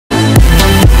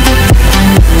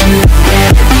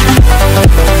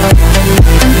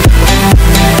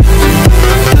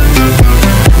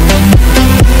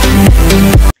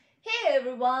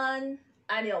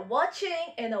and you're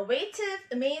watching Innovative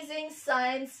Amazing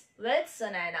Science with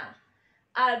Sunaina.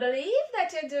 I believe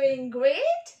that you're doing great,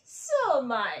 so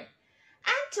am I.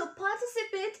 And to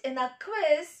participate in a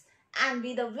quiz and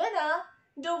be the winner,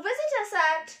 do visit us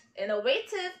at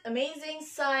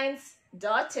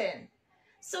innovativeamazingscience.in.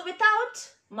 So without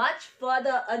much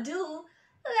further ado,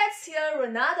 let's hear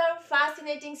another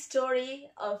fascinating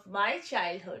story of my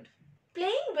childhood.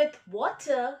 Playing with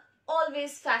water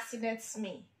always fascinates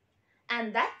me,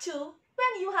 and that too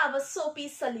when you have a soapy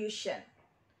solution.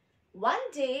 One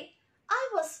day I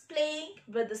was playing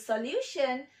with the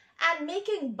solution and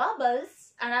making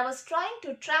bubbles, and I was trying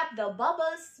to trap the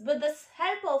bubbles with the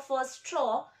help of a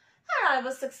straw, and I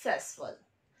was successful.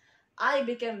 I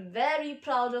became very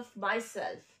proud of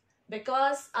myself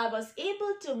because I was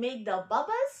able to make the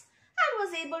bubbles and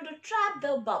was able to trap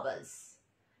the bubbles.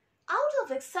 Out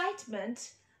of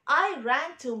excitement, I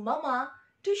ran to Mama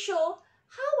to show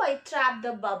how I trapped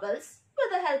the bubbles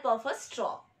with the help of a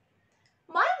straw.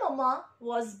 My Mama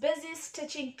was busy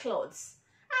stitching clothes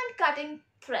and cutting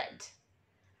thread.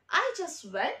 I just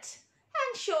went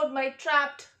and showed my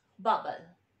trapped bubble.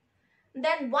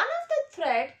 Then one of the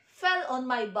thread fell on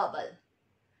my bubble.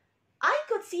 I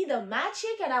could see the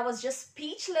magic and I was just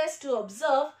speechless to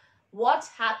observe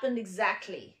what happened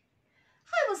exactly.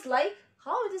 I was like,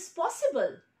 how it is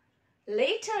possible?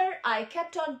 Later, I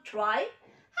kept on trying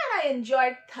and I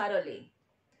enjoyed thoroughly.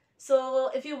 So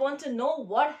if you want to know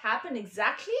what happened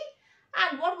exactly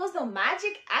and what was the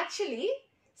magic actually,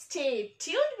 stay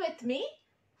tuned with me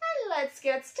and let's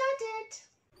get started.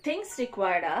 Things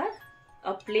required are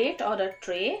a plate or a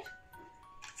tray,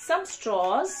 some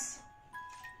straws,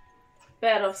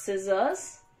 pair of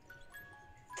scissors,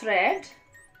 thread,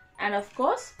 and of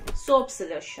course soap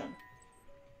solution.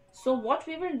 So what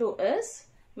we will do is,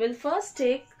 we'll first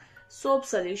take soap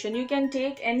solution. You can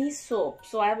take any soap.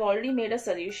 So I have already made a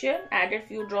solution, added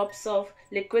few drops of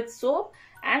liquid soap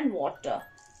and water.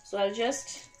 So I'll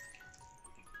just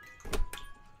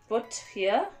put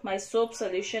here, my soap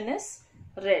solution is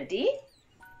ready.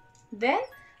 Then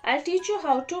I'll teach you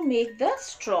how to make the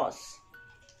straws.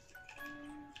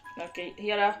 Okay,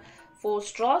 here are 4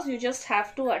 straws. You just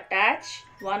have to attach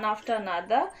one after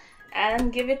another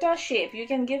and give it a shape. You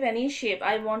can give any shape.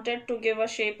 I wanted to give a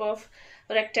shape of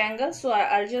rectangle, so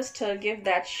I'll just give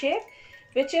that shape.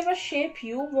 Whichever shape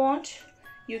you want,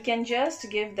 you can just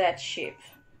give that shape.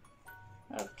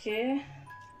 Okay.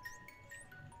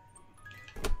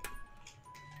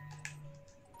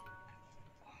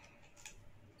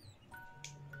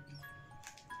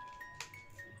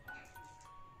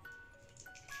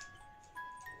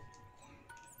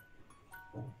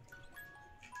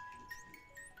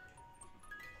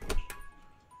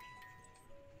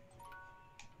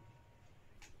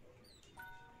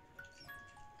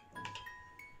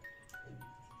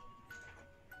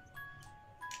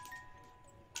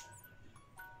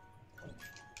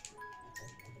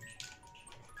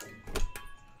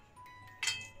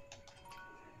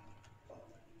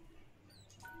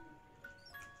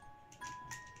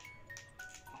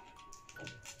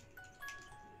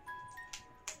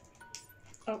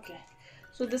 Okay,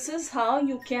 so this is how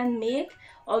you can make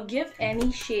or give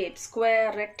any shape,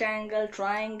 square, rectangle,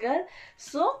 triangle.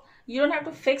 So you don't have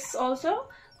to fix also.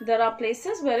 There are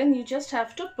places wherein you just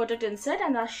have to put it inside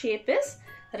and our shape is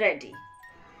ready.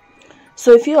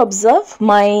 So if you observe,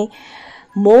 my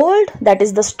mold, that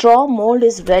is the straw mold,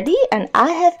 is ready and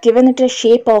I have given it a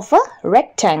shape of a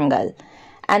rectangle.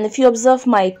 And if you observe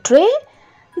my tray,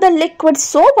 the liquid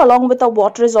soap along with the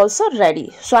water is also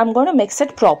ready. So I'm going to mix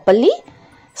it properly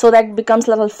so that it becomes a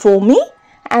little foamy,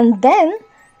 and then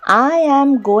I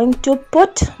am going to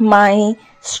put my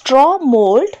straw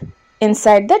mold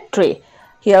inside the tray.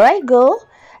 Here I go,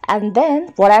 and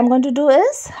then what I'm going to do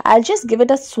is I'll just give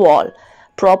it a swirl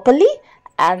properly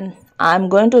and I'm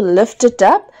going to lift it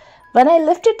up. When I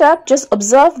lift it up, just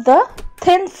observe the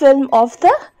thin film of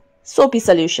the soapy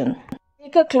solution.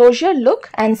 Take a closer look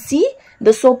and see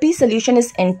the soapy solution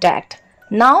is intact.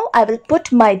 Now I will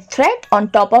put my thread on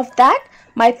top of that.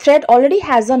 My thread already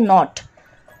has a knot.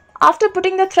 After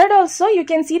putting the thread also, you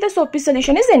can see the soapy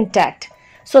solution is intact.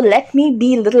 So let me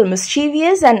be a little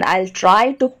mischievous and I'll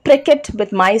try to prick it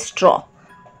with my straw.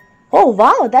 Oh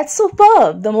wow, that's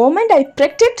superb. The moment I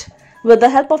pricked it with the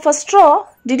help of a straw,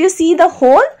 did you see the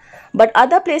hole? But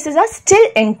other places are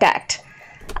still intact.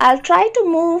 I'll try to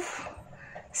move.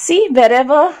 See,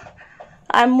 wherever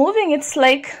I'm moving, it's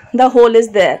like the hole is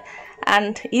there.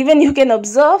 And even you can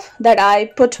observe that I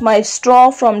put my straw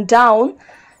from down.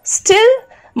 Still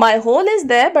my hole is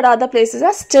there, but other places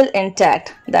are still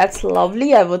intact. That's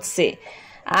lovely, I would say.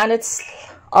 And it's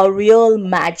a real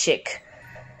magic.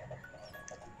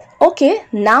 Okay,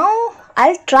 now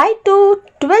I'll try to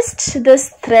twist this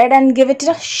thread and give it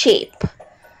a shape.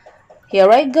 Here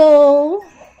I go.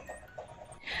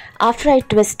 After I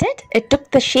twisted, it took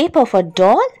the shape of a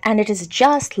doll and it is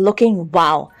just looking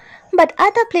wow. But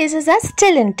other places are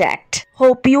still intact.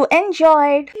 Hope you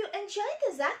enjoyed. If you enjoyed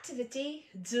this activity,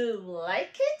 do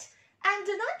like it and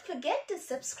do not forget to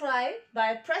subscribe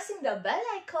by pressing the bell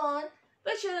icon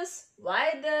which is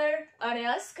right there on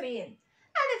your screen.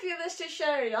 And if you wish to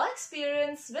share your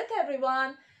experience with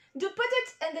everyone, do put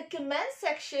it in the comment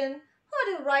section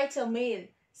or do write a mail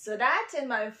so that in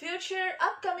my future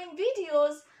upcoming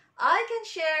videos, I can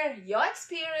share your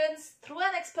experience through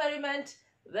an experiment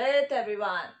with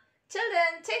everyone. Till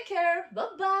then, take care.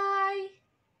 Bye-bye.